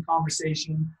an awesome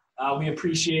conversation. We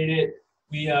appreciate it.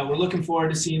 we're looking forward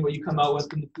to seeing what you come out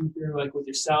with in the future, like with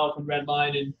yourself and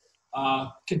Redline, and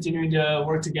continuing to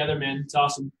work together, man. It's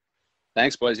awesome.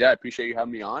 Thanks, boys. Yeah, I appreciate you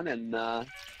having me on, and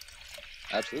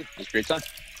absolutely, it was a great time.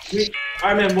 Sweet.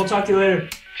 All right, man. We'll talk to you later.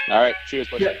 All right. Cheers,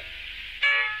 boys. Yeah.